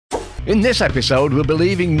In this episode, we'll be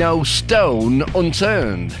leaving no stone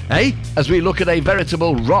unturned, as we look at a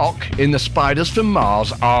veritable rock in the Spiders from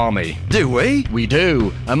Mars army. Do we? We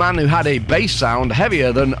do. A man who had a bass sound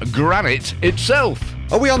heavier than granite itself.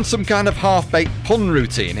 Are we on some kind of half-baked pun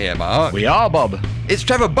routine here, Mark? We are, Bob. It's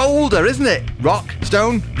Trevor Boulder, isn't it? Rock,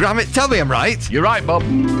 stone, granite, tell me I'm right. You're right, Bob.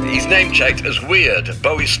 He's name-checked as Weird,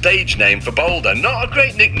 Bowie's stage name for Boulder. Not a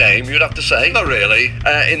great nickname, you'd have to say. Not really.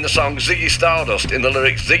 In the song Ziggy Stardust, in the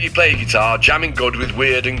lyrics, Ziggy played guitar, jamming good with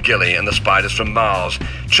Weird and Gilly and the Spiders from Mars.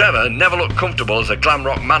 Trevor never looked comfortable as a glam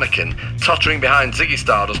rock mannequin, tottering behind Ziggy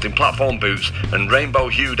Stardust in platform boots and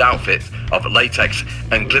rainbow-hued outfit of latex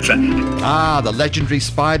and glitter. Ah, the legendary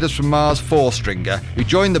Spiders from Mars four-stringer, who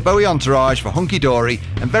joined the Bowie entourage for Hunky Dory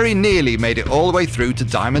and very nearly made it all the way through to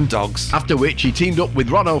Diamond Dogs. After which he teamed up with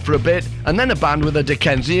Ronno for a bit, and then a band with a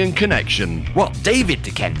Dickensian connection. What, David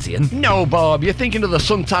Dickensian? No, Bob, you're thinking of the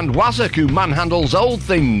suntanned Wazzock who manhandles old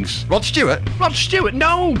things. Rod Stewart? Rod Stewart?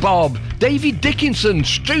 No, Bob. David Dickinson.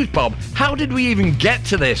 Struth, Bob. How did we even get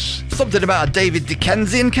to this? Something about a David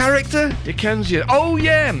Dickensian character? Dickensian. Oh,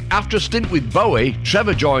 yeah. After a stint with Bowie,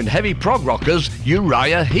 Trevor joined heavy prog rockers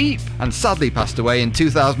Uriah Heep. And sadly passed away in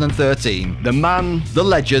 2013. The man, the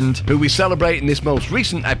legend, who we celebrate in this most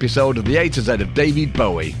recent episode of the A to Z of David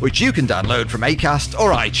Bowie, which you can download from Acast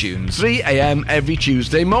or iTunes. 3 a.m. every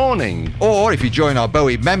Tuesday morning. Or if you join our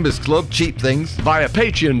Bowie Members Club, Cheap Things, via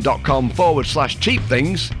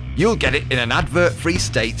patreon.com/cheapthings, you'll get it in an advert-free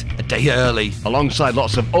state a day early, alongside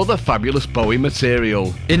lots of other fabulous Bowie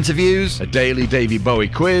material. Interviews, a daily David Bowie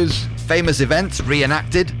quiz, famous events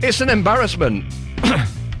reenacted. It's an embarrassment.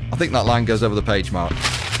 I think that line goes over the page, Mark.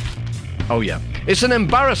 Oh yeah. It's an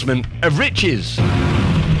embarrassment of riches.